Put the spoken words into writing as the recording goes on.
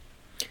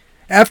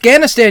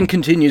Afghanistan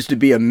continues to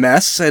be a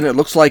mess, and it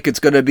looks like it's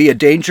going to be a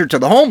danger to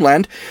the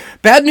homeland.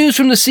 Bad news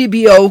from the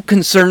CBO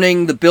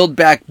concerning the Build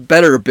Back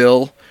Better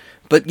bill,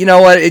 but you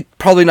know what? It's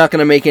probably not going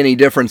to make any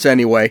difference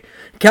anyway.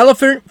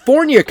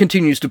 California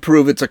continues to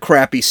prove it's a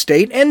crappy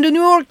state, and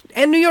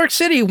New York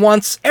City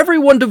wants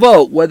everyone to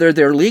vote, whether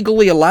they're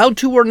legally allowed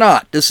to or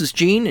not. This is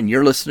Gene, and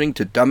you're listening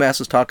to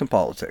Dumbasses Talking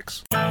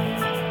Politics.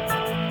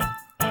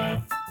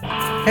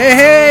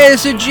 Hey,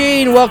 this is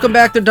Gene. Welcome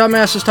back to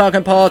Dumbasses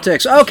Talking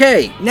Politics.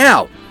 Okay,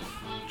 now,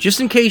 just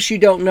in case you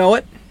don't know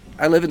it,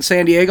 I live in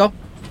San Diego,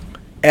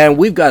 and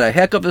we've got a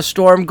heck of a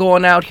storm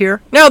going out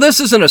here. Now, this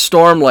isn't a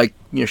storm like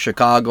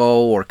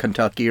Chicago or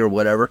Kentucky or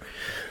whatever,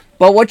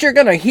 but what you're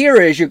going to hear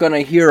is you're going to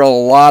hear a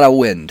lot of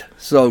wind.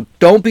 So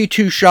don't be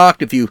too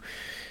shocked if you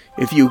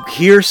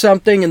hear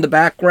something in the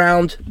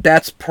background.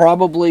 That's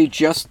probably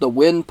just the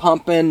wind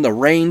pumping, the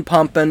rain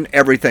pumping,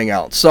 everything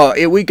else.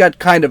 So we got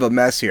kind of a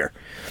mess here.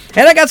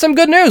 And I got some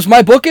good news.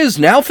 My book is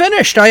now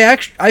finished.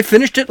 I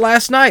finished it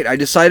last night. I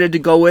decided to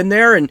go in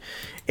there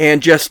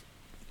and just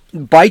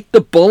bite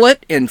the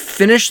bullet and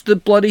finish the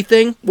bloody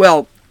thing.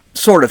 Well,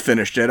 sort of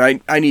finished it.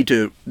 I need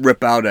to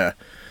rip out an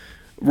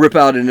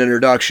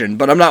introduction,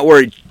 but I'm not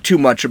worried too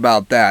much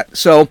about that.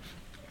 So,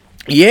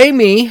 yay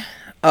me.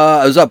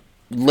 I was up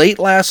late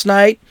last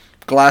night,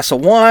 glass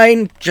of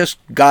wine, just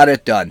got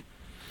it done.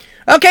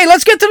 Okay,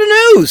 let's get to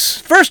the news.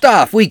 First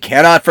off, we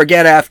cannot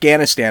forget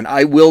Afghanistan.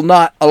 I will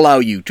not allow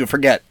you to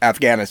forget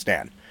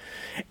Afghanistan.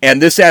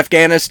 And this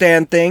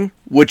Afghanistan thing,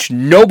 which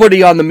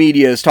nobody on the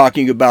media is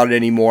talking about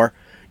anymore,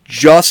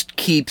 just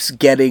keeps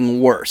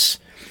getting worse.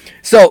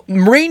 So,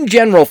 Marine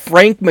General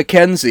Frank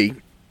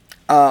McKenzie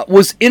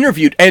was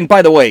interviewed, and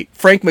by the way,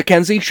 Frank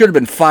McKenzie should have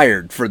been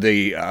fired for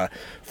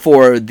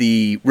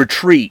the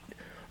retreat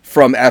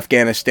from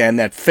Afghanistan,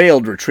 that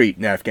failed retreat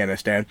in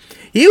Afghanistan.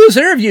 He was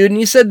interviewed and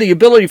he said the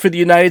ability for the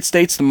United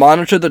States to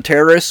monitor the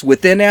terrorists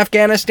within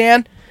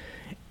Afghanistan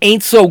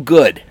ain't so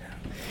good.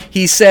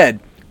 He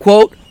said,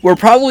 quote, "We're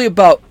probably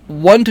about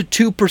 1 to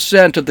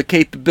 2% of the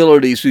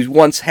capabilities we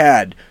once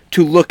had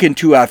to look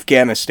into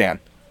Afghanistan."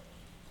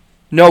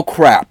 No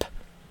crap.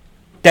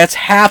 That's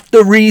half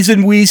the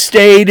reason we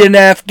stayed in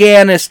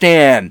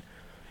Afghanistan.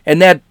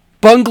 And that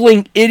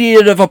bungling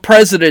idiot of a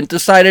president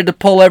decided to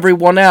pull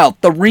everyone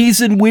out. The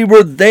reason we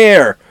were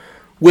there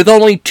with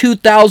only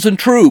 2,000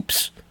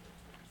 troops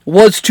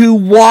was to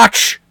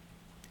watch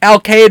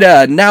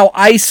Al-Qaeda, now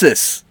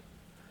ISIS.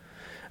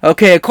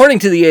 Okay, according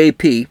to the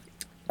AP,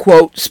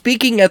 quote,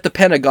 "Speaking at the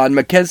Pentagon,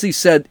 McKenzie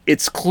said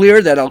it's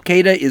clear that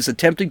Al-Qaeda is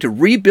attempting to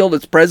rebuild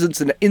its presence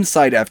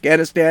inside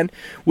Afghanistan,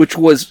 which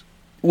was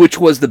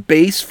the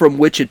base from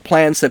which it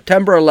planned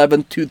September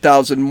 11th,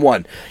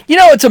 2001. You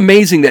know, it's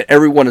amazing that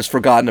everyone has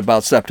forgotten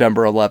about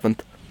September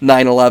 11th,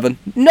 9/11.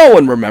 No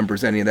one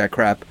remembers any of that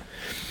crap.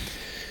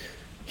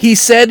 He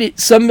said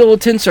some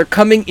militants are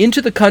coming into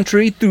the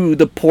country through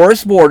the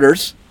porous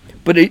borders,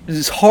 but it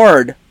is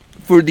hard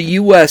for the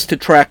U.S. to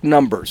track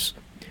numbers.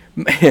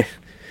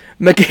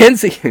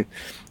 McKenzie,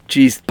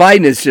 geez,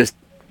 Biden is just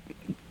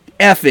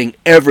effing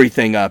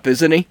everything up,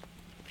 isn't he?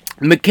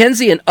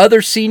 McKenzie and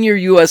other senior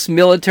U.S.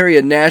 military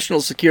and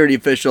national security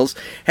officials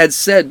had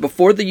said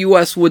before the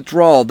U.S.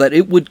 withdrawal that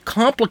it would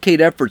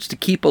complicate efforts to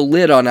keep a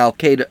lid on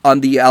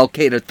the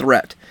Al-Qaeda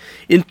threat,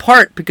 in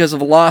part because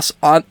of loss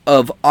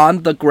of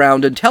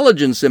on-the-ground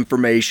intelligence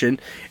information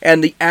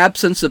and the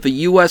absence of a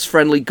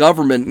U.S.-friendly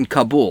government in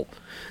Kabul.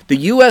 The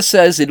U.S.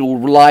 says it will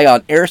rely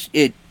on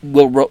airstrikes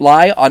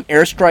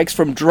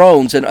from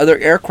drones and other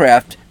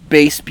aircraft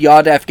based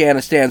beyond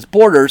Afghanistan's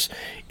borders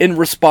in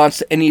response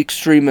to any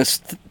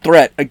extremist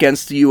threat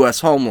against the U.S.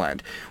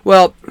 homeland.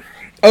 Well,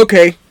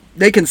 okay,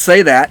 they can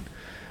say that,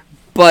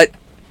 but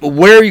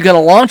where are you going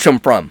to launch them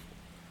from?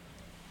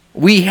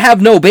 We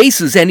have no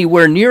bases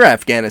anywhere near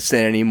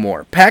Afghanistan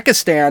anymore.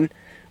 Pakistan,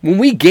 when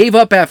we gave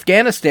up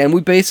Afghanistan,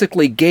 we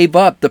basically gave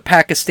up the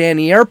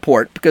Pakistani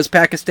airport because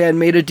Pakistan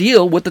made a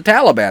deal with the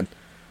Taliban.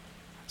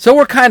 So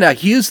we're kind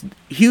of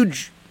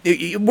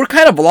we're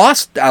kind of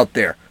lost out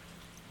there.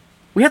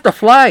 We have to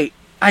fly,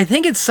 I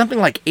think it's something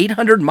like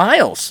 800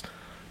 miles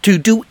to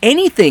do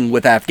anything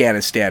with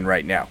Afghanistan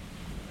right now.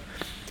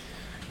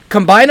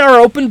 Combine our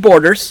open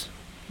borders,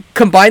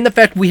 combine the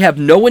fact we have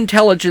no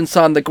intelligence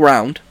on the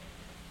ground,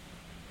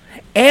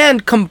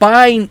 and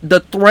combine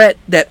the threat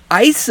that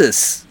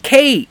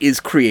ISIS-K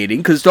is creating,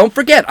 because don't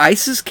forget,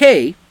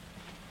 ISIS-K,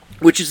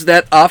 which is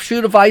that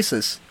offshoot of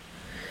ISIS,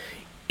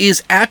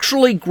 is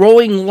actually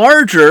growing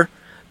larger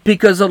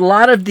because a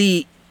lot of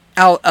the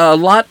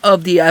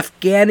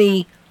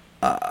Afghani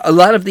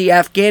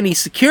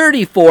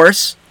security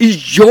force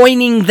is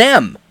joining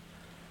them.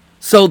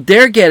 So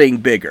they're getting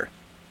bigger.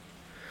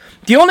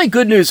 The only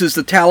good news is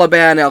the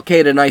Taliban,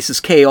 Al-Qaeda, and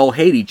ISIS-K all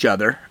hate each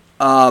other.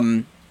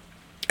 And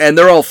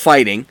they're all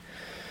fighting.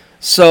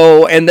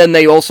 So, and then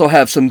they also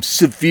have some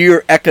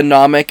severe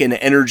economic and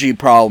energy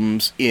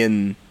problems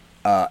in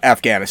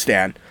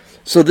Afghanistan.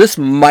 So this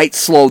might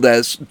slow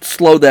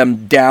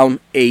them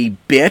down a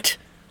bit.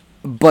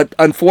 But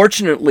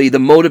unfortunately, the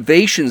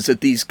motivations that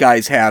these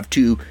guys have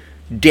to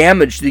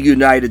damage the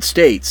United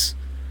States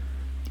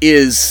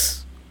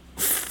is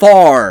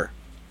far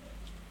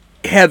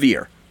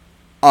heavier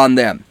on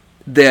them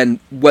than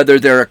whether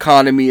their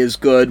economy is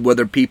good,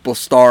 whether people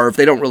starve.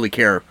 They don't really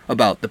care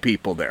about the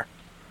people there.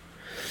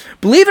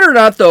 Believe it or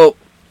not, though,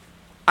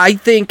 I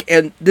think,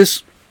 and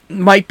this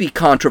might be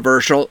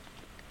controversial,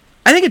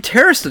 I think a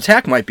terrorist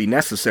attack might be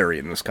necessary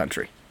in this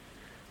country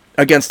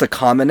against a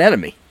common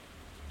enemy.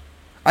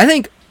 I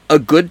think a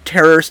good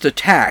terrorist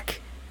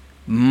attack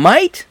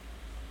might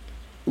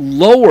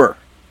lower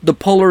the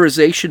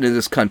polarization in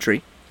this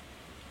country,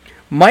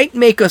 might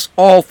make us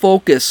all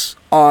focus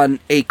on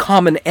a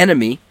common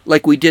enemy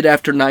like we did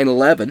after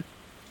 9/11,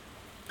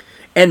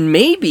 and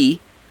maybe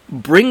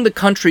bring the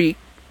country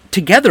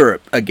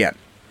together again.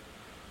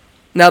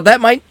 Now,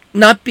 that might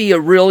not be a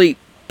really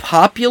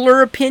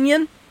popular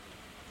opinion.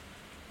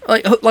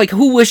 Like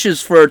who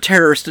wishes for a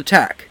terrorist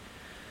attack?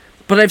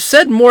 But I've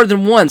said more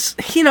than once,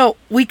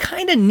 we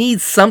kind of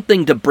need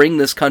something to bring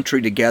this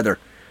country together.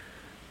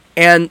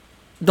 And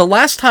the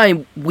last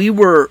time we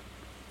were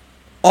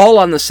all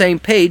on the same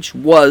page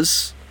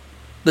was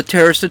the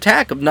terrorist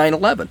attack of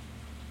 9/11.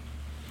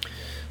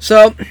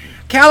 So,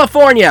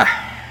 California.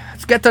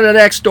 Let's get to the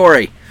next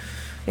story.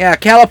 Yeah,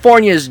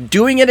 California is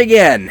doing it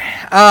again.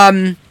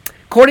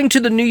 According to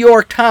the New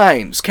York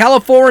Times,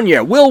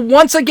 California will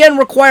once again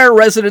require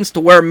residents to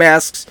wear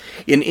masks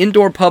in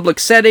indoor public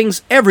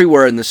settings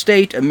everywhere in the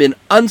state amid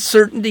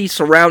uncertainty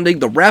surrounding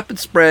the rapid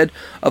spread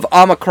of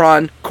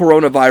Omicron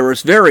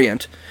coronavirus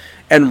variant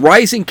and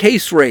rising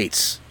case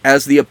rates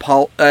as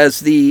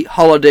the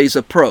holidays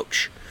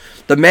approach.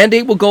 The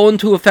mandate will go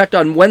into effect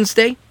on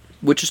Wednesday,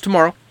 which is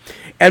tomorrow,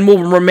 and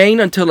will remain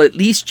until at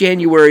least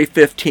January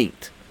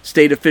 15th,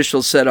 state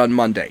officials said on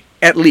Monday.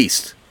 At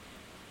least.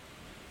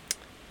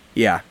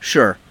 Yeah,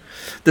 sure.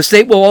 The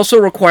state will also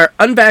require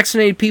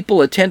unvaccinated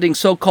people attending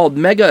so-called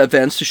mega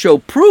events to show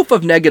proof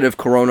of negative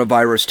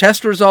coronavirus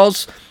test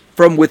results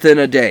from within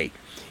a day.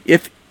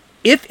 If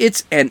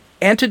it's an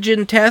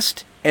antigen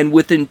test, and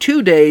within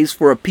 2 days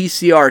for a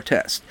PCR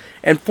test,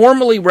 and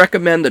formally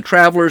recommend that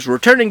travelers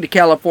returning to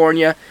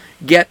California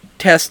get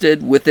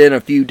tested within a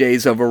few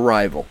days of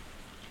arrival.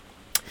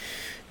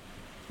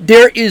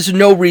 There is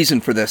no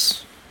reason for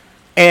this,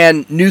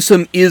 and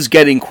Newsom is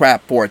getting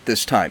crap for it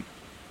this time.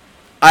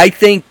 I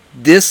think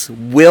this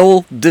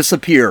will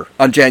disappear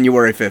on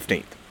January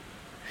 15th.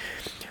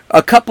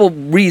 A couple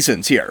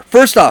reasons here.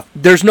 First off,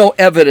 there's no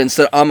evidence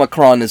that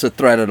Omicron is a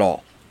threat at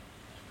all.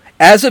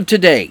 As of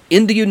today,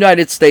 in the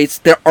United States,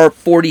 there are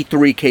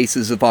 43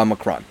 cases of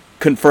Omicron.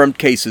 Confirmed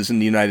cases in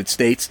the United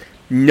States.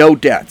 No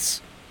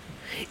deaths.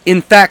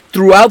 In fact,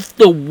 throughout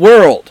the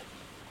world,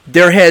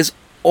 there has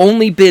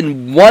only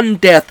been one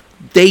death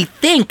they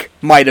think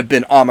might have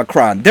been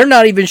Omicron. They're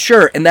not even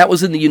sure, and that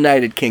was in the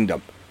United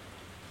Kingdom.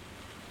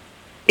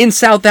 In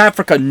South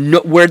Africa,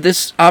 where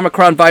this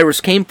Omicron virus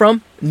came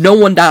from, no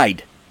one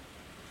died.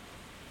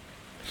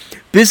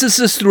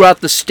 Businesses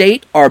throughout the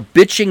state are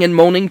bitching and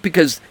moaning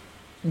because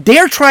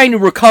they're trying to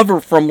recover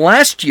from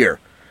last year.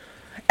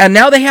 And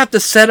now they have to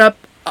set up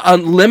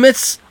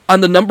limits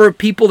on the number of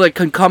people that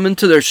can come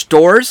into their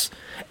stores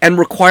and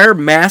require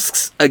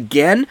masks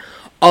again.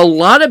 A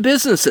lot of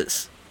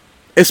businesses,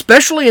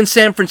 especially in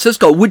San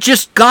Francisco, which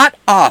just got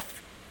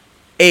off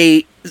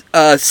a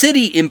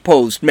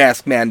city-imposed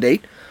mask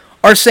mandate,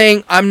 are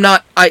saying, I'm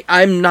not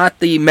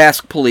the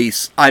mask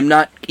police. I'm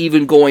not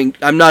going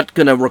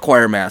to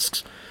require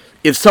masks.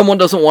 If someone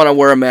doesn't want to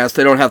wear a mask,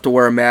 they don't have to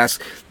wear a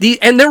mask.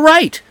 And they're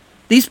right.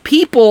 These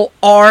people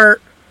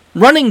are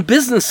running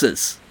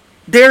businesses.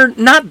 They're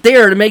not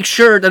there to make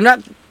sure. They're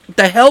not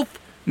the health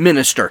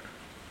minister.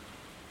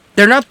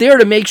 They're not there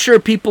to make sure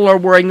people are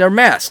wearing their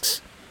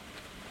masks.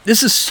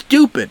 This is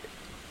stupid.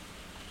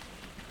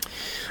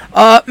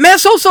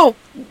 Masks also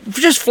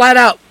just flat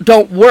out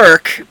don't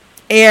work.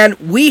 And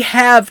we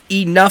have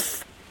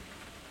enough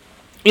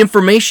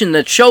information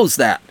that shows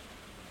that.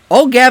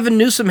 All Gavin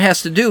Newsom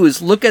has to do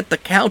is look at the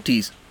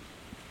counties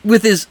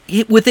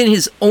within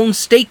his own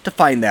state to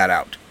find that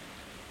out.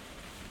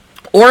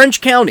 Orange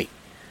County,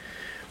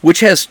 which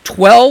has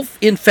 12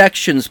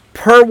 infections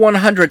per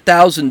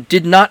 100,000,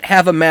 did not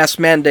have a mask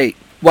mandate,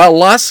 while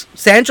Los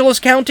Angeles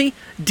County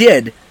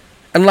did,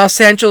 and Los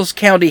Angeles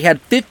County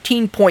had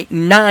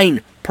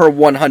 15.9 per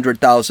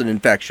 100,000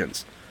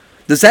 infections.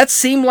 Does that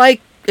seem like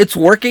it's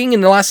working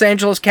in Los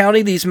Angeles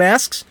County, these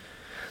masks?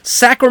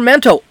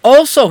 Sacramento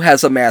also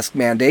has a mask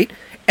mandate,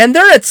 and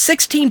they're at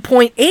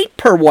 16.8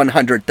 per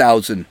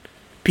 100,000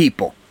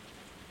 people.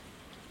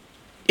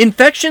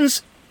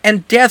 Infections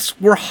and deaths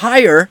were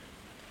higher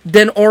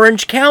than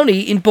Orange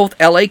County in both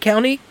LA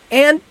County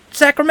and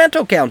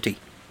Sacramento County.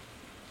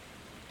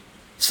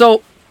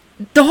 So,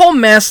 the whole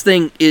mask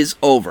thing is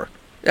over.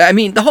 I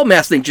mean, the whole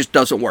mask thing just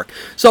doesn't work.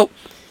 So,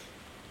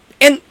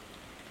 and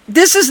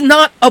this is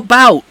not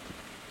about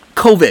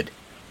COVID.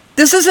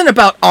 This isn't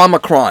about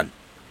Omicron.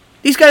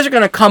 These guys are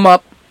going to come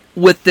up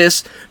with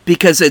this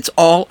because it's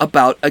all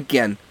about,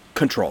 again,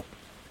 control.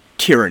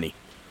 Tyranny.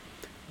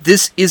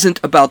 This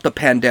isn't about the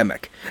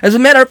pandemic. As a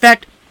matter of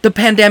fact, the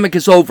pandemic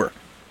is over.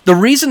 The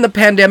reason the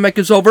pandemic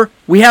is over,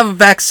 we have a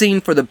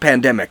vaccine for the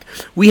pandemic.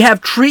 We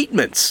have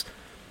treatments,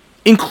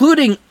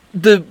 including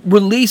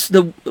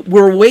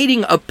we're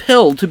awaiting a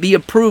pill to be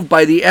approved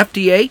by the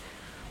FDA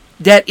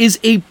that is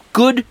a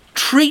good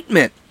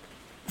treatment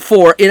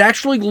for, it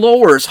actually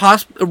lowers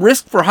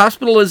risk for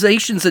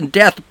hospitalizations and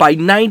death by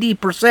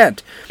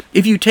 90%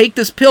 if you take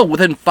this pill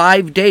within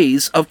 5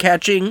 days of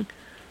catching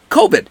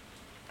COVID.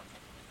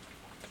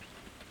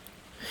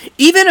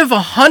 Even if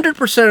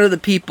 100% of the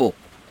people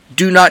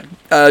do not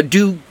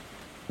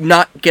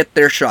get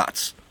their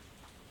shots,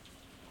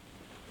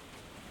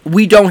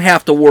 we don't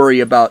have to worry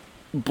about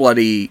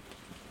bloody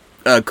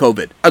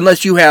COVID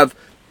unless you have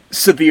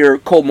severe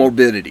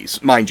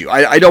comorbidities, mind you.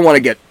 I don't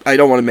want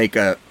to make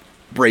a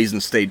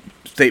brazen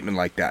statement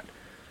like that.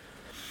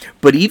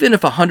 But even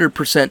if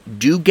 100%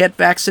 do get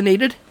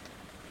vaccinated,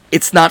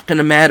 it's not going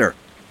to matter.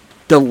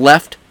 The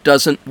left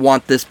doesn't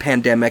want this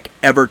pandemic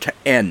ever to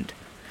end.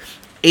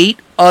 8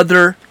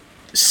 other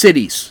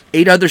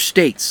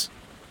states,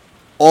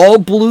 all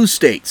blue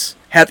states,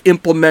 have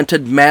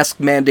implemented mask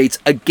mandates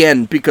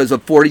again because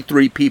of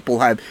 43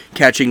 people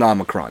catching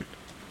Omicron.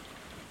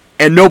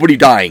 And nobody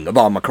dying of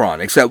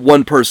Omicron except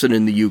one person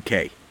in the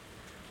UK.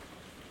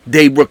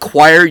 They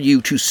require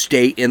you to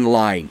stay in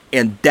line,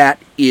 and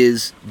that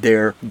is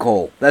their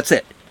goal. That's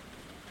it.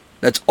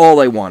 That's all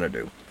they want to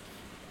do.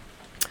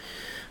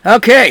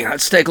 Okay,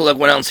 let's take a look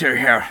what else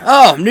here.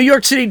 Oh, New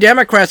York City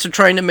Democrats are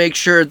trying to make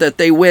sure that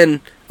they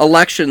win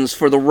elections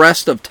for the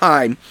rest of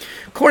time.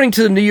 According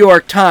to the New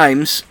York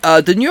Times,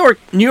 New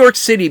York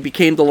City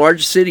became the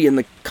largest city in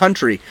the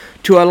country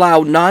to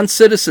allow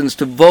non-citizens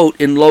to vote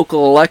in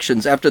local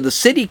elections after the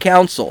city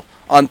council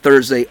on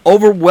Thursday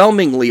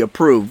overwhelmingly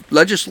approved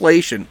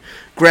legislation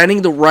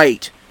granting the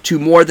right to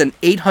more than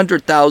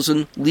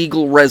 800,000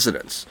 legal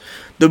residents.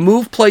 The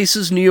move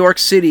places New York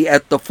City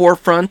at the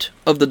forefront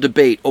of the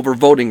debate over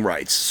voting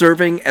rights,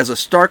 serving as a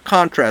stark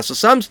contrast to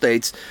some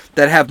states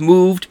that have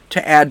moved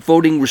to add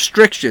voting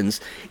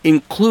restrictions,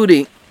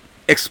 including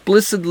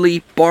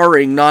explicitly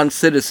barring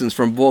non-citizens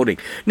from voting.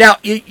 Now,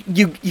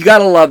 you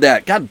gotta love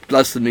that. God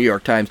bless the New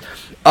York Times.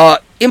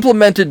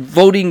 Implemented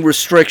voting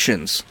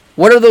restrictions.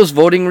 What are those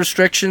voting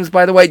restrictions,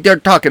 by the way? They're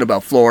talking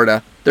about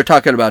Florida. They're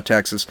talking about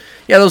Texas.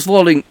 Yeah, those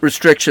voting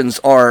restrictions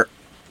are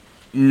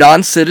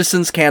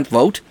non-citizens can't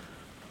vote.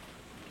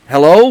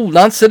 Hello?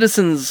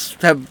 Non-citizens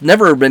have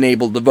never been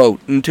able to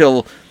vote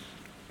until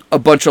a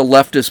bunch of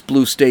leftist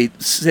blue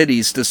state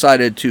cities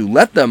decided to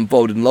let them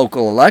vote in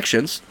local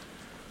elections.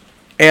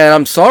 And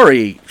I'm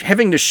sorry,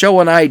 having to show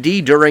an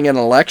ID during an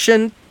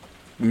election,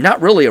 not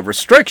really a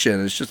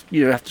restriction. It's just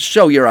you have to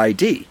show your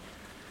ID.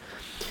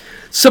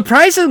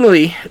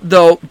 Surprisingly,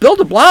 though, Bill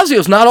de Blasio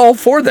is not all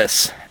for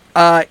this.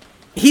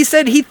 He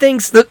said he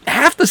thinks that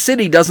half the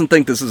city doesn't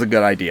think this is a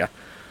good idea.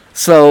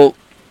 So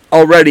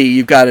already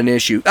you've got an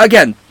issue.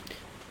 Again,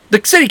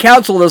 the city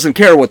council doesn't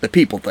care what the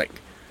people think.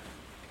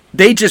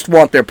 They just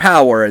want their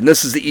power, and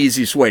this is the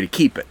easiest way to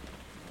keep it.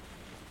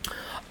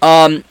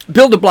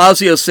 Bill de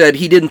Blasio said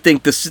he didn't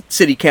think the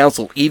city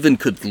council even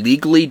could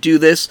legally do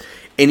this,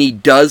 and he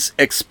does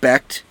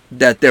expect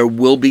that there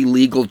will be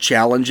legal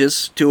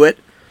challenges to it,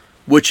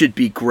 which would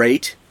be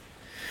great.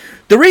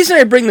 The reason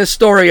I bring this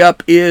story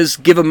up is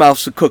give a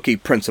mouse a cookie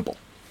principle.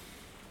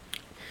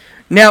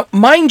 Now,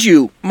 mind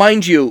you,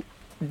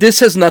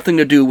 this has nothing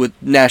to do with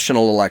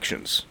national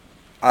elections.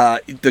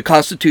 The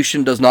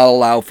Constitution does not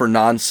allow for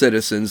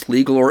non-citizens,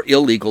 legal or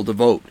illegal, to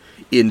vote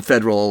in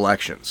federal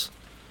elections.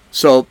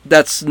 So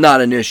that's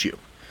not an issue.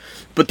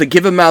 But the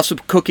give a mouse a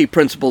cookie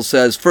principle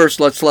says, first,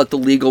 let's let the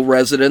legal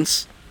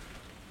residents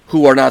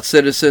who are not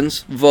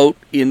citizens vote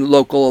in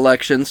local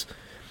elections,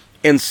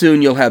 and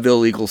soon you'll have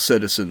illegal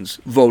citizens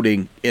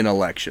voting in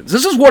elections.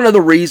 This is one of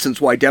the reasons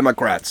why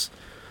Democrats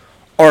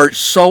are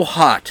so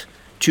hot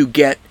to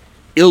get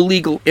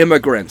illegal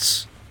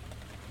immigrants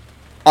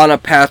on a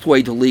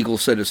pathway to legal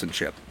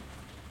citizenship,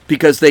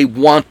 because they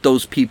want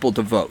those people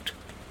to vote.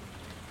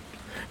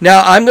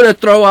 Now, I'm going to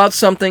throw out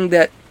something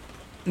that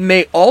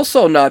may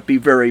also not be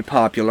very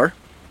popular,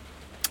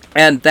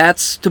 and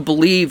that's to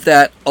believe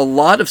that a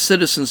lot of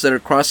citizens that are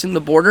crossing the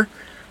border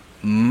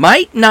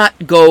might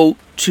not go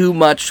too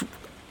much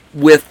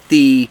with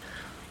the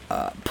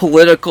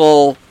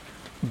political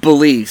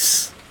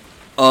beliefs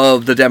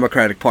of the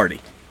Democratic Party.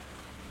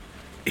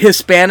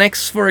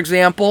 Hispanics, for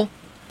example,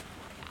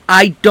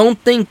 I don't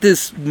think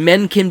this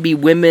men can be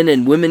women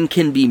and women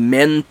can be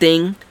men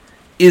thing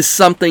is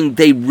something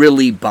they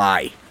really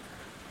buy.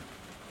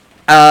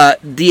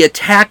 The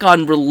attack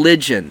on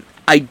religion,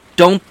 I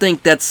don't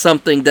think that's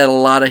something that a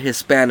lot of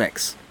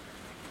Hispanics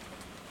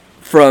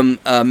from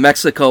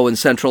Mexico and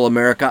Central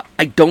America,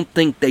 I don't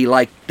think they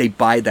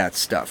buy that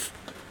stuff.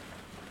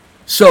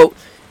 So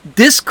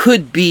this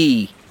could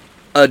be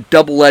a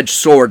double-edged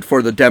sword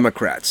for the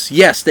Democrats.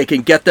 Yes, they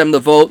can get them to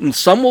vote, and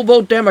some will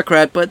vote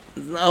Democrat, but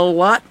a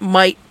lot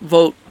might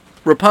vote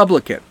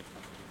Republican.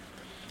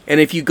 And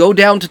if you go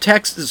down to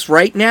Texas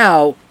right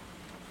now,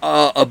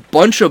 a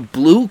bunch of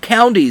blue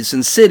counties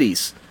and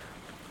cities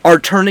are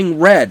turning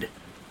red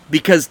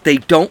because they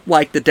don't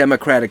like the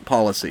Democratic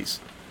policies.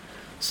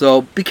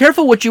 So be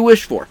careful what you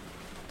wish for.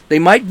 They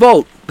might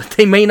vote, but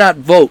they may not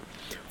vote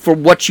for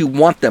what you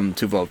want them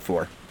to vote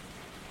for.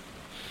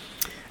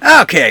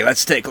 Okay,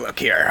 let's take a look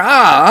here.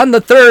 On the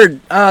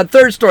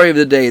third story of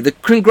the day, the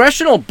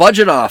Congressional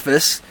Budget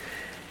Office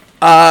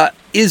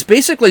is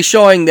basically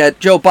showing that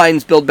Joe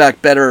Biden's Build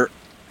Back Better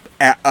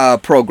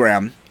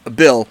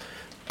bill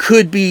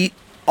could be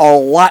a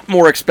lot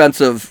more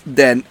expensive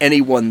than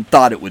anyone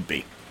thought it would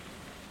be.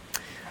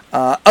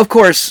 Of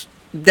course,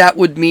 that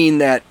would mean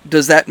that.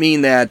 Does that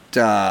mean that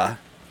Joe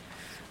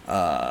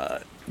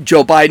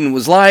Biden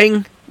was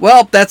lying?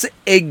 Well, that's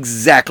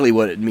exactly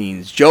what it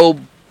means. Joe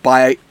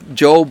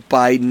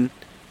Biden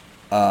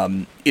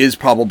is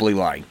probably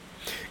lying.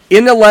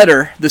 In a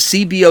letter, the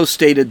CBO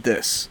stated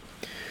this.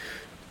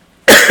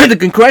 The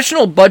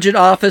Congressional Budget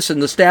Office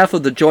and the staff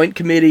of the Joint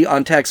Committee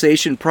on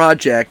Taxation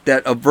project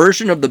that a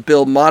version of the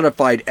bill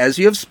modified as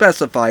you have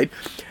specified,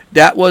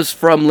 that was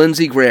from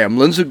Lindsey Graham.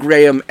 Lindsey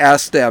Graham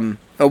asked them,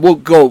 we'll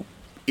go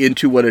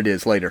into what it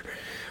is later,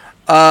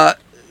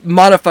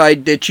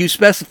 modified that you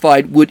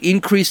specified would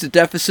increase the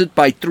deficit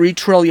by $3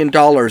 trillion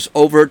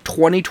over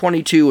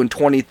 2022 and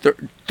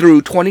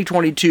through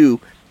 2022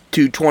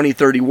 to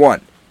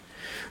 2031.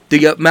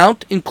 The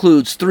amount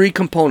includes three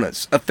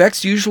components.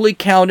 Effects usually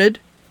counted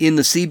in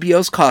the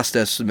CBO's cost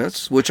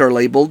estimates, which are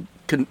labeled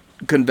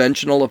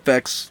conventional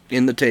effects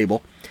in the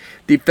table.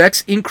 The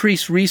effects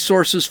increase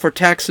resources for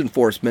tax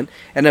enforcement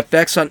and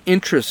effects on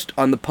interest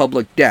on the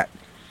public debt.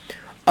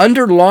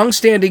 Under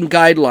long-standing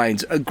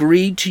guidelines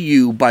agreed to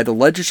you by the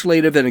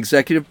legislative and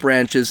executive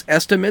branches,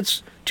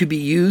 estimates to be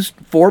used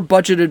for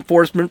budget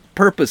enforcement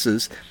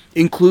purposes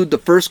include the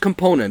first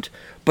component,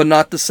 but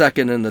not the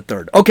second and the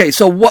third. Okay,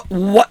 so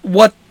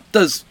what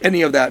does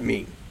any of that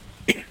mean?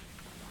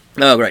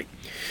 All right.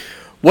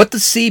 What the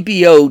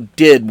CBO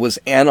did was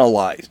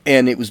analyze,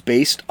 and it was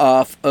based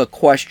off a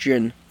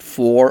question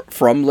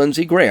from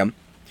Lindsey Graham.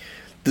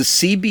 The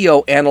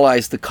CBO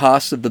analyzed the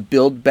cost of the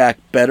Build Back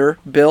Better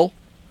bill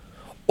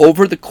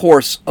over the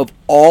course of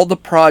all the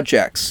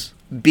projects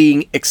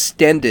being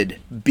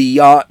extended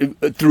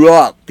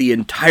throughout the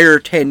entire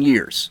 10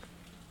 years,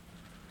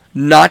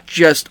 not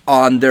just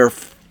on their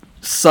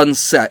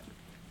sunset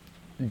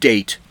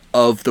date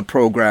of the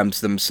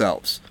programs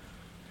themselves.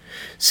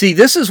 See,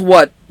 this is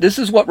what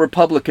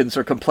Republicans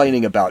are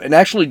complaining about, and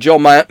actually Joe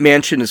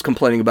Manchin is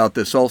complaining about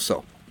this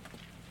also.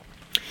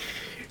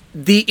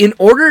 In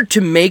order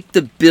to make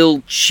the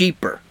bill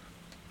cheaper,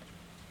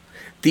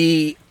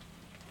 Biden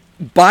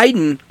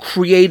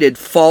created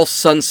false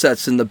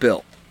sunsets in the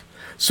bill.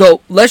 So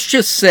let's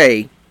just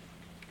say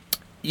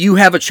you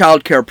have a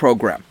child care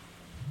program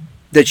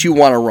that you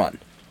want to run.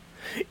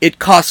 It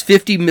costs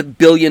 $50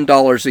 billion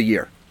a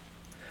year.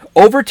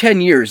 Over 10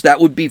 years, that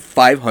would be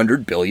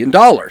 $500 billion.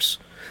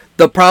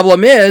 The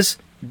problem is,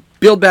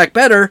 Build Back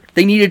Better,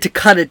 they needed to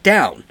cut it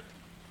down.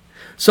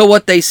 So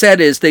what they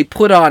said is they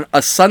put on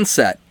a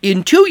sunset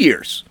in 2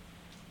 years.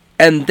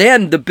 And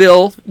then the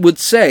bill would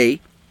say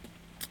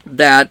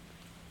that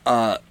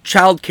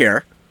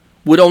childcare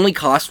would only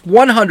cost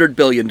 $100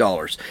 billion.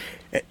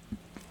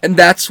 And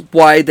that's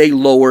how they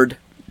lowered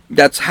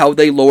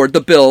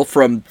the bill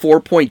from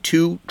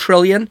 $4.2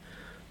 trillion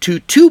to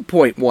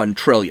 $2.1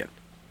 trillion.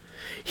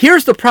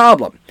 Here's the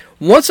problem.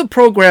 Once a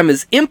program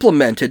is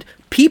implemented,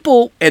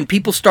 people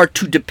start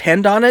to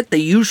depend on it. They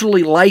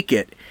usually like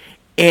it.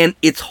 And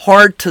it's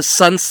hard to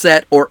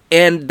sunset or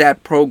end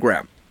that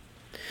program.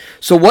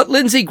 So what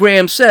Lindsey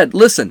Graham said,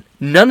 listen,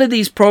 none of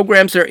these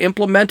programs that are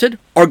implemented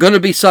are going to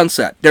be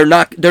sunset. They're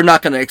not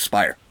going to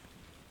expire.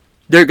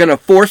 They're going to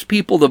force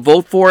people to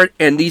vote for it,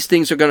 and these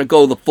things are going to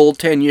go the full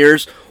 10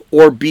 years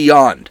or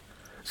beyond.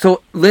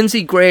 So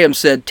Lindsey Graham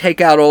said, take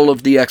out all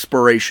of the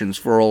expirations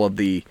for all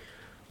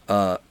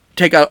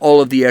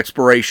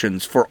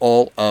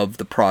of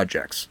the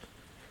projects.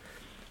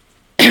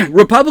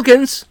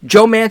 Republicans,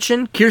 Joe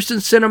Manchin, Kyrsten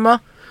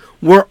Sinema,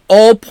 were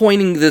all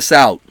pointing this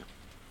out,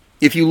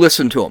 if you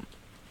listen to them.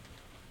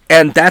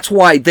 And that's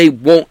why they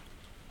won't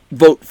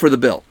vote for the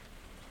bill.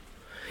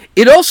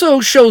 It also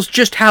shows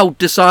just how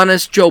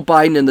dishonest Joe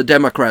Biden and the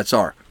Democrats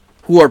are,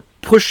 who are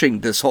pushing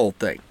this whole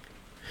thing.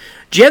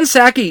 Jen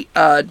Psaki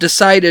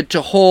decided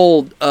to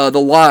hold the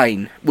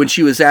line when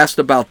she was asked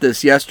about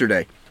this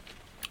yesterday,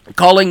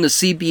 calling the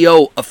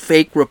CBO a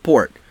fake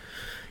report.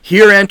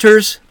 Here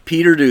enters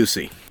Peter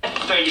Doocy.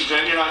 Thank you,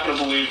 Jen. You're not going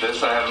to believe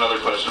this. I have another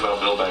question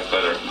about Build Back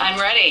Better. I'm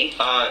ready.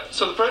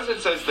 So the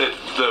president says that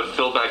the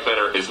Build Back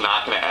Better is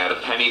not going to add a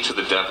penny to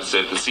the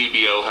deficit. The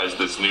CBO has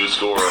this new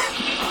score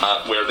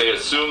where they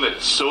assume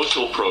that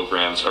social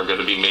programs are going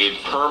to be made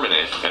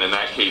permanent, and in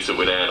that case it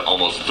would add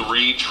almost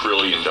 $3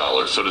 trillion.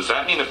 So does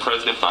that mean that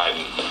President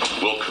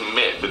Biden will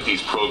commit that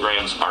these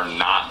programs are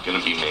not going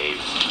to be made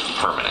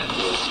permanent?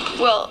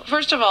 Well,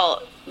 first of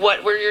all,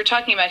 what you're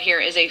talking about here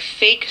is a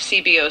fake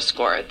CBO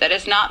score that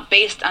is not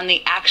based on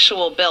the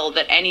actual bill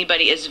that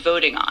anybody is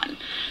voting on.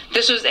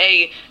 This was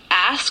a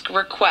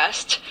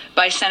request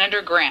by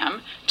Senator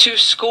Graham to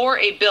score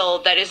a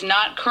bill that is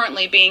not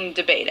currently being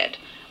debated.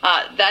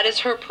 That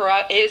is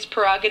his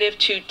prerogative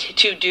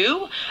to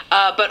do.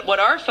 But what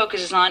our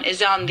focus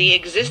is on the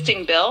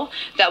existing bill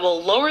that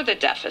will lower the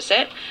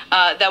deficit,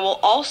 that will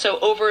also,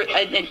 over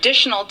an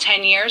additional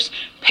 10 years,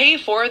 pay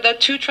for the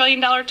 $2 trillion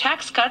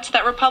tax cuts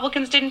that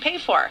Republicans didn't pay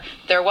for.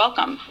 They're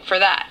welcome for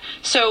that.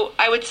 So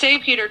I would say,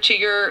 Peter, to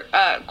your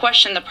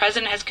question, the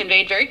president has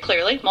conveyed very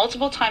clearly,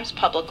 multiple times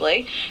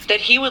publicly,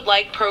 that he would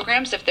like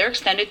programs, if they're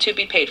extended, to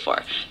be paid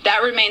for.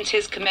 That remains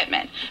his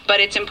commitment. But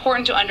it's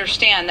important to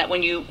understand that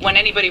when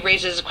anybody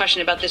raises a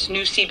question about this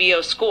new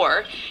CBO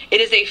score,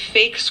 it is a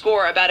fake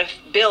score about a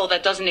bill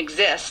that doesn't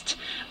exist.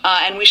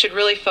 And we should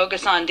really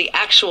focus on the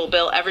actual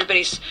bill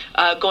everybody's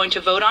going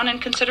to vote on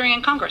and considering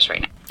in Congress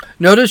right now.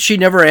 Notice she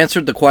never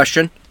answered the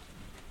question.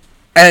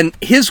 And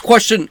his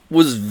question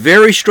was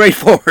very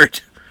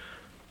straightforward.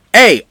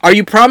 A, are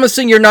you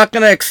promising you're not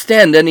going to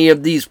extend any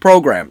of these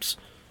programs?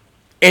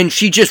 And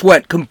she just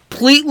went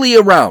completely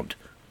around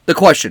the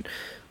question.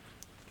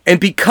 And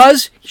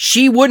because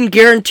she wouldn't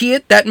guarantee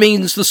it, that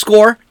means the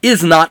score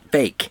is not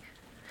fake.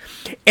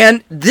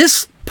 And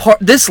this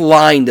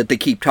line that they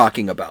keep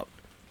talking about,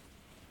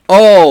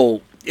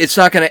 oh, it's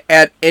not going to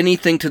add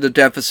anything to the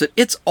deficit.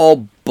 It's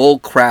all bull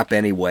crap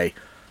anyway.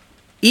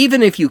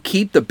 Even if you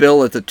keep the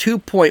bill at the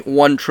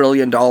 $2.1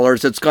 trillion,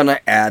 it's going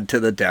to add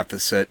to the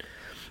deficit.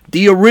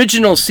 The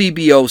original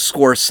CBO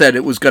score said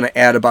it was going to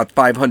add about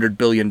 $500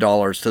 billion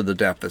to the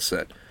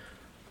deficit.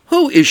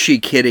 Who is she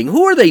kidding?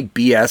 Who are they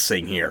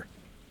BSing here?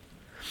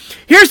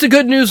 Here's the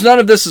good news. None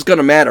of this is going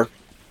to matter.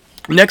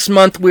 Next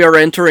month, we are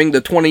entering the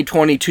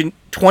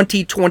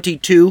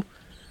 2022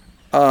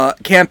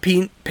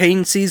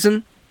 campaign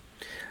season.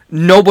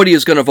 Nobody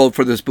is going to vote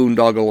for this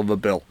boondoggle of a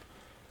bill.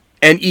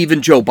 And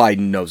even Joe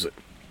Biden knows it.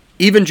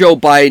 Even Joe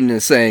Biden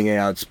is saying,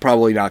 yeah, it's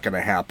probably not going to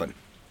happen.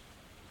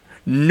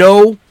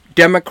 No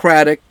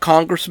Democratic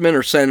congressman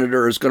or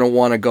senator is going to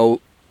want to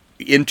go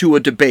into a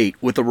debate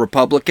with a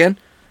Republican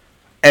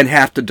and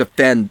have to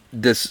defend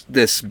this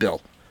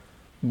bill.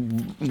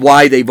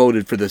 Why they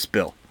voted for this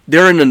bill.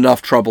 They're in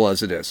enough trouble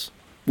as it is.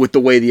 With the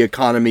way the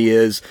economy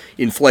is,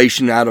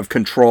 inflation out of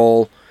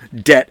control,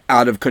 debt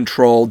out of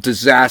control,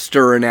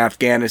 disaster in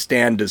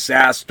Afghanistan,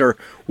 disaster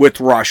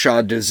with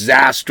Russia,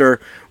 disaster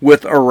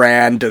with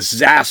Iran,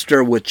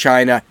 disaster with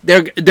China.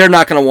 They're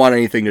not going to want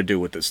anything to do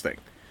with this thing.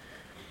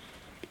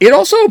 It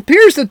also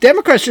appears that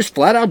Democrats just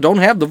flat out don't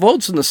have the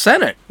votes in the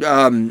Senate.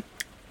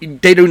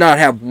 They do not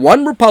have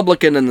one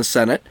Republican in the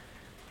Senate.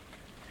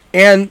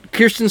 And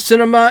Kyrsten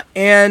Sinema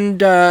and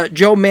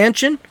Joe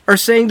Manchin are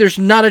saying there's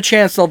not a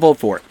chance they'll vote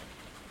for it.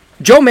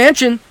 Joe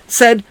Manchin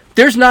said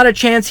there's not a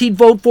chance he'd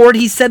vote for it.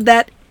 He said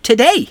that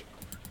today.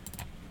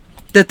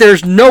 That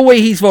there's no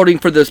way he's voting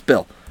for this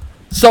bill.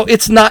 So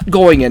it's not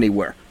going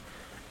anywhere.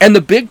 And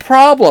the big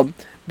problem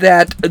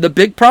that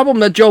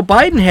Joe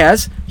Biden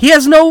has, he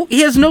has no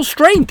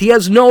strength. He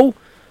has no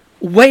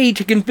way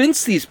to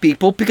convince these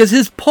people because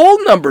his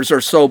poll numbers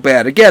are so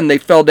bad. Again, they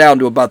fell down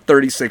to about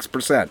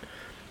 36%.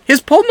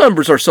 His poll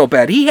numbers are so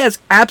bad. He has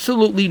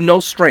absolutely no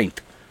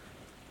strength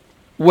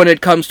when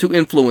it comes to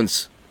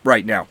influence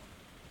right now.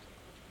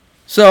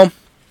 So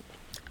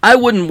I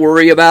wouldn't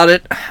worry about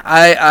it.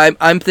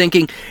 I'm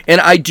thinking,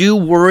 and I do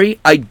worry,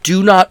 I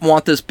do not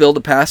want this bill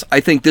to pass. I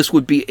think this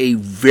would be a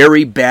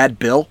very bad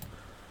bill.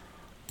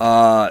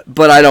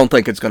 But I don't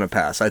think it's going to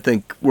pass. I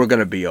think we're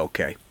going to be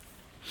okay.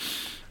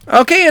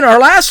 Okay, in our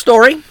last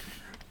story,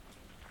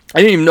 I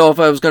didn't even know if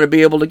I was going to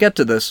be able to get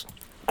to this.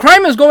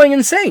 Crime is going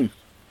insane.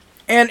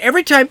 And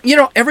every time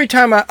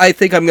I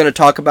think I'm going to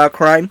talk about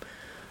crime,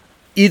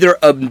 either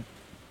a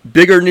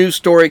bigger news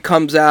story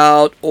comes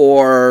out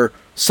or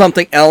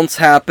something else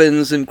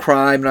happens in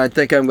crime, and I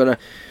think I'm going to...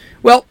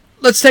 Well,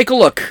 let's take a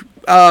look.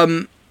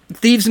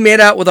 Thieves made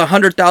out with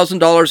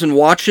 $100,000 in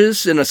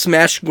watches in a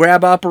smash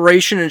grab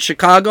operation in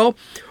Chicago.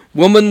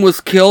 Woman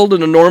was killed in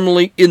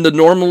the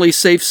normally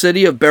safe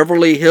city of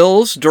Beverly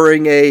Hills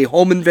during a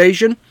home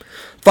invasion.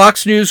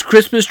 Fox News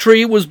Christmas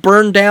tree was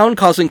burned down,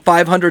 causing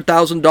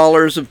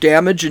 $500,000 of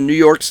damage in New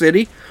York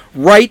City,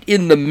 right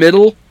in the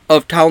middle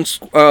of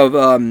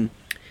the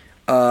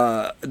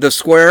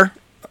square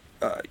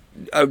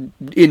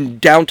in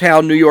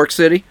downtown New York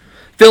City.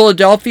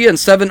 Philadelphia and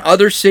 7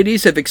 other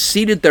cities have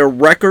exceeded their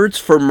records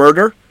for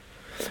murder.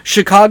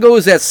 Chicago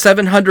is at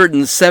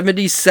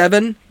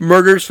 777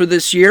 murders for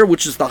this year,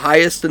 which is the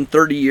highest in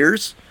 30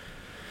 years.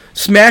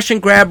 Smash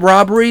and grab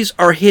robberies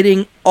are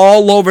hitting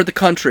all over the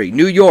country.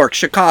 New York,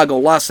 Chicago,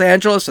 Los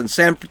Angeles, and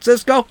San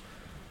Francisco.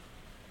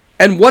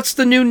 And what's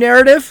the new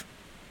narrative?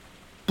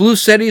 Blue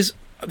cities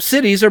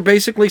are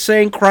basically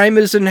saying crime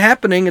isn't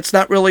happening. It's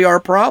not really our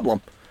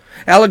problem.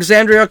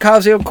 Alexandria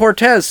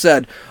Ocasio-Cortez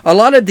said, a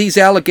lot of these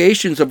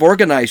allegations of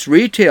organized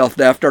retail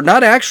theft are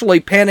not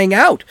actually panning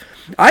out.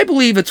 I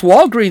believe it's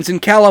Walgreens in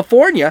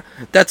California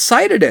that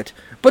cited it,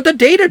 but the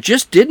data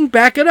just didn't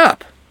back it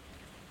up.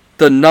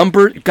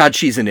 God,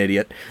 she's an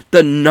idiot.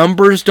 The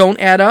numbers don't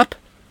add up?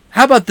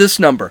 How about this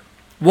number?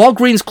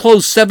 Walgreens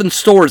closed 7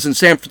 stores in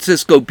San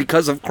Francisco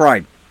because of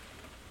crime.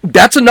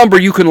 That's a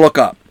number you can look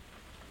up.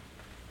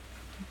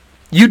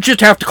 You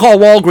just have to call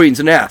Walgreens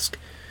and ask.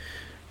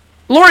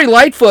 Lori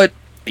Lightfoot,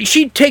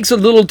 she takes a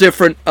little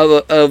different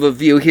of a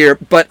view here,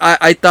 but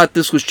I thought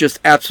this was just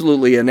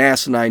absolutely an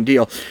asinine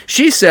deal.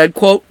 She said,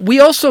 quote, "We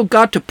also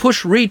got to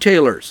push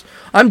retailers.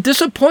 I'm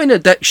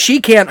disappointed that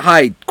she can't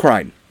hide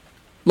crime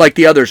like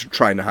the others are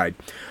trying to hide.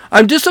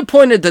 I'm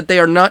disappointed that they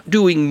are not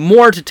doing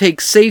more to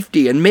take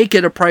safety and make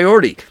it a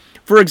priority.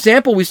 For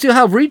example, we still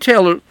have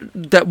retailers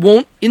that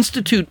won't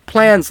institute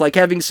plans like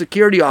having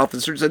security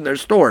officers in their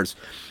stores,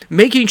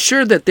 making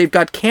sure that they've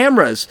got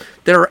cameras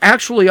that are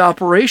actually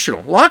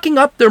operational, locking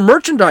up their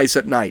merchandise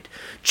at night,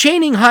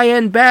 chaining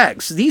high-end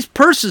bags. These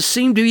purses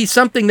seem to be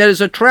something that is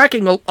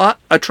attracting a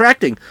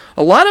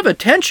lot of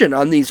attention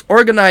on these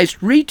organized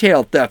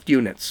retail theft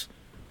units."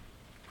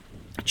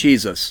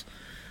 Jesus.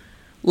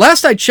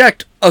 Last I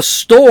checked, a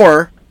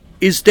store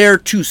is there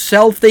to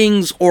sell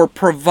things or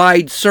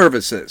provide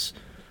services,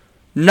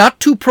 not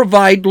to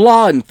provide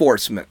law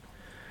enforcement.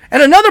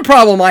 And another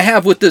problem I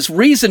have with this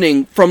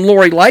reasoning from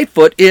Lori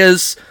Lightfoot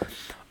is,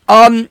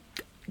 can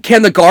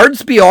the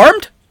guards be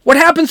armed? What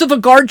happens if a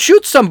guard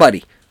shoots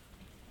somebody?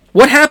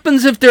 What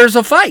happens if there's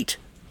a fight?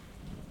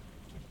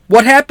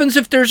 What happens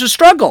if there's a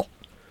struggle?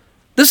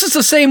 This is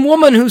the same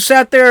woman who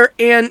sat there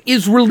and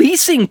is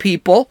releasing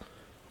people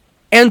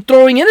and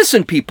throwing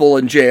innocent people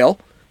in jail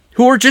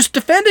who are just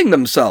defending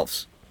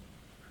themselves.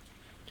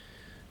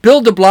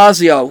 Bill de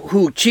Blasio,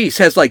 who,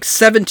 has like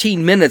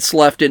 17 minutes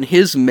left in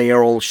his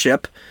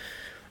mayoralship,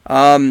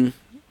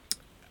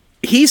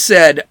 he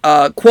said,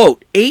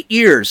 quote, 8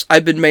 years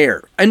I've been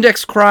mayor.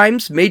 Index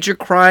crimes, major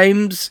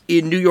crimes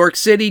in New York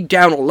City,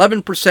 down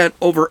 11%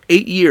 over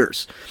 8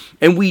 years.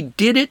 And we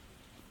did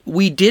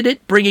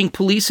it bringing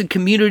police and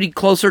community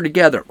closer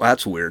together. Well,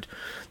 that's weird.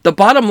 The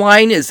bottom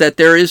line is that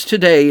there is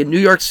today in New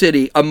York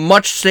City a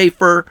much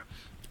safer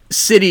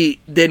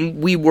city than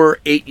we were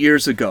 8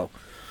 years ago.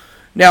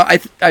 Now,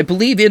 I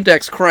believe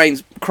index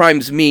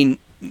crimes mean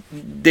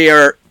they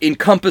are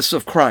encompass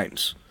of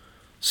crimes.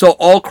 So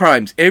all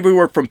crimes,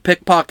 everywhere from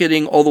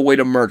pickpocketing all the way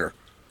to murder.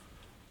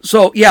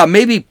 So, yeah,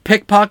 maybe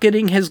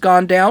pickpocketing has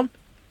gone down,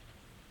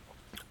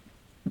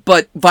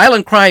 but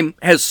violent crime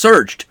has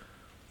surged.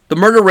 The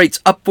murder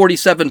rate's up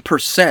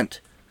 47%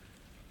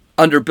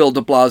 under Bill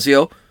de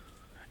Blasio.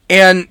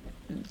 And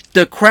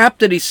the crap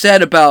that he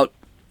said about,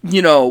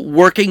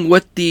 working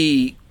with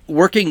the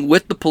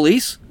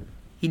police,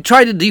 he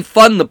tried to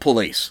defund the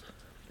police.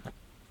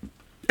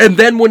 And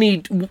then when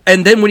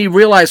he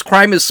realized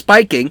crime is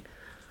spiking,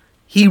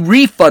 he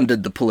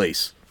refunded the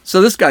police.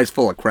 So this guy's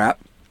full of crap.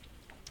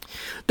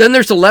 Then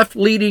there's a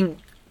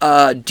left-leaning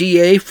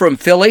DA from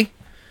Philly,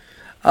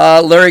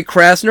 Larry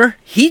Krasner.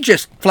 He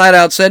just flat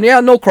out said, yeah,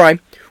 no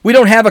crime. We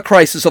don't have a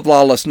crisis of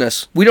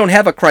lawlessness. We don't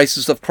have a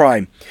crisis of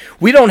crime.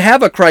 We don't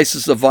have a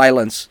crisis of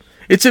violence.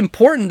 It's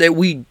important that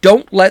we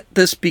don't let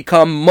this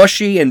become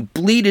mushy and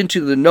bleed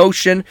into the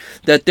notion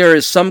that there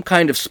is some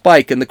kind of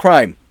spike in the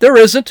crime. There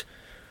isn't.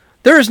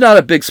 There is not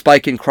a big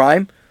spike in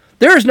crime.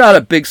 There is not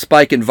a big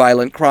spike in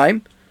violent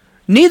crime.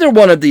 Neither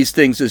one of these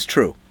things is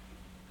true.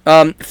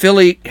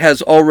 Philly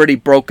has already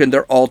broken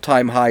their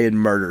all-time high in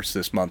murders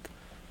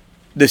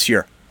this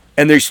year.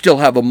 And they still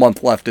have a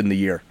month left in the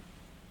year.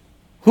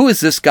 Who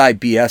is this guy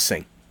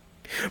BSing?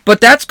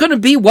 But that's going to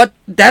be what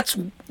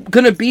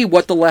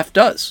the left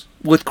does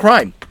with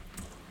crime.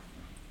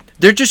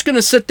 They're just going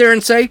to sit there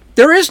and say,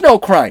 there is no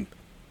crime.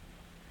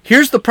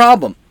 Here's the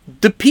problem.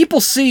 The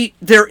people see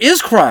there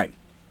is crime.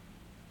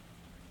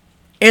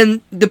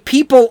 And the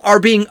people are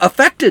being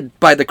affected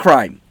by the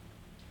crime.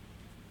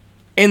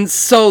 And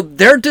so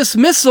their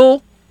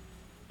dismissal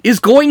is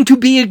going to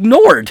be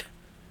ignored.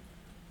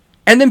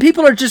 And then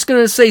people are just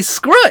going to say,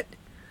 screw it.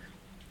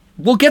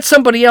 We'll get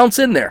somebody else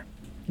in there.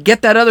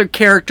 Get that other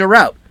character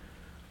out.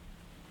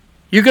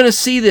 You're going to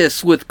see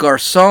this with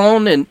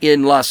Garcon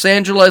in Los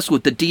Angeles,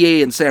 with the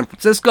DA in San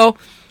Francisco.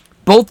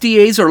 Both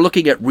DAs are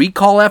looking at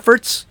recall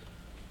efforts.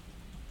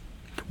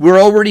 We're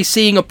already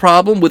seeing a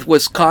problem with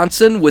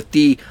Wisconsin, with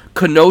the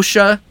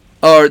Kenosha,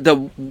 or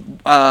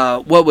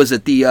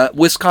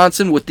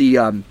Wisconsin with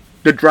the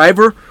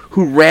driver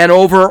who ran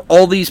over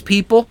all these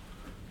people,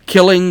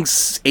 killing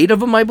 8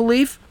 of them, I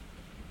believe.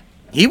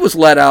 He was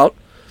let out.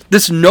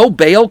 This no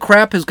bail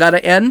crap has got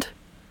to end.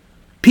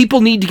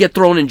 People need to get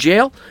thrown in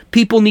jail.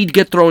 People need to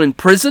get thrown in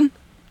prison.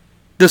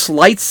 This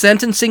light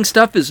sentencing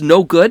stuff is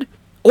no good.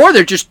 Or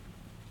they're just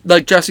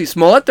like Jussie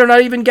Smollett. They're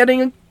not even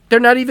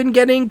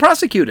getting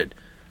prosecuted.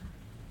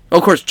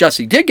 Of course,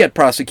 Jussie did get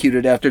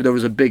prosecuted after there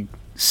was a big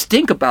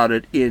stink about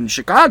it in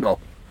Chicago.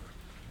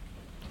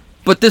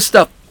 But this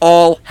stuff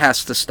all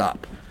has to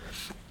stop.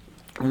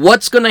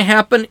 What's going to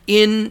happen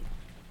in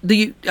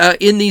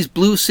these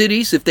blue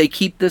cities if they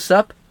keep this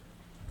up?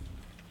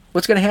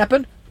 What's going to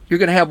happen? You're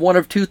going to have one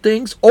of two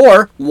things,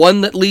 or one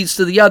that leads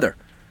to the other.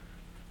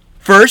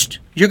 First,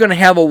 you're going to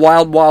have a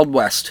wild, wild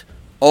west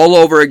all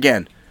over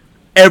again.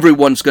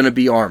 Everyone's going to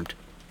be armed.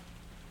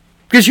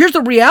 Because here's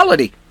the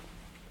reality.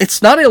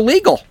 It's not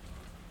illegal.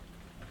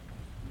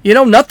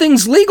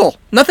 Nothing's legal.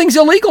 Nothing's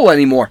illegal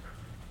anymore.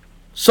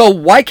 So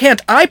why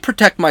can't I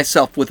protect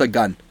myself with a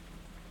gun?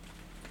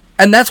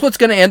 And that's what's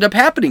going to end up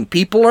happening.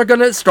 People are going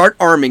to start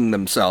arming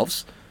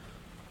themselves.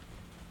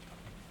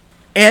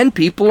 and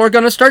people are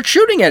going to start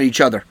shooting at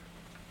each other.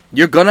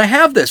 You're going to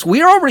have this.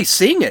 We are already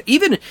seeing it.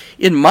 Even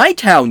in my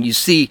town, you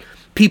see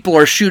people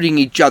are shooting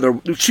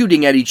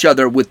at each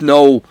other with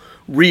no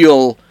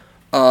real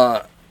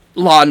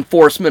law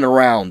enforcement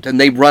around, and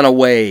they run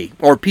away,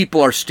 or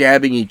people are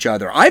stabbing each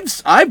other.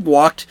 I've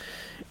walked.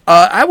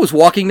 I was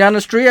walking down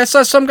the street. I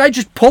saw some guy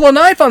just pull a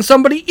knife on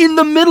somebody in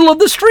the middle of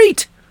the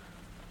street.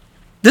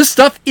 This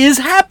stuff is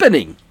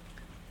happening.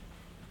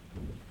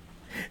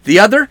 The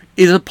other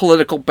is a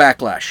political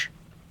backlash.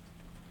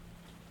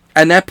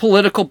 And that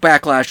political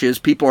backlash is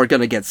people are going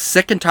to get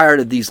sick and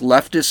tired of these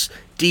leftist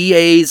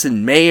DAs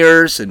and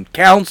mayors and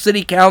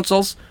city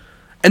councils,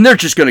 and they're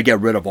just going to get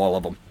rid of all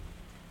of them.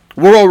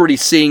 We're already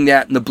seeing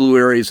that in the blue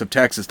areas of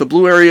Texas. The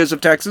blue areas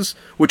of Texas,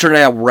 which are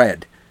now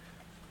red.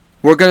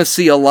 We're going to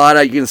see a lot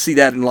of, you're going to see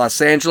that in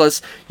Los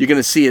Angeles. You're going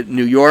to see it in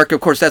New York.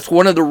 Of course, that's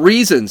one of the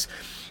reasons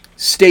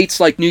states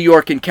like New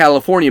York and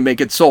California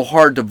make it so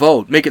hard to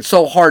vote, make it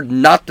so hard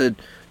not to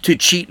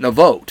cheat in a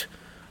vote.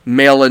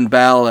 Mail-in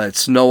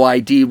ballots, no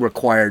ID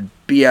required,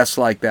 BS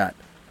like that.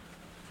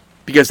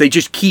 Because they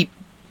just keep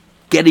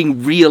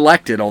getting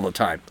reelected all the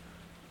time.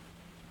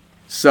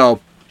 So,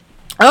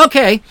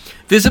 okay.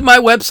 Visit my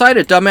website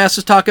at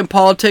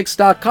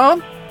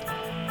dumbassestalkingpolitics.com.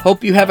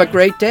 Hope you have a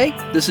great day.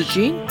 This is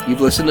Gene.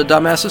 You've listened to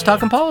Dumbasses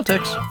Talking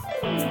Politics.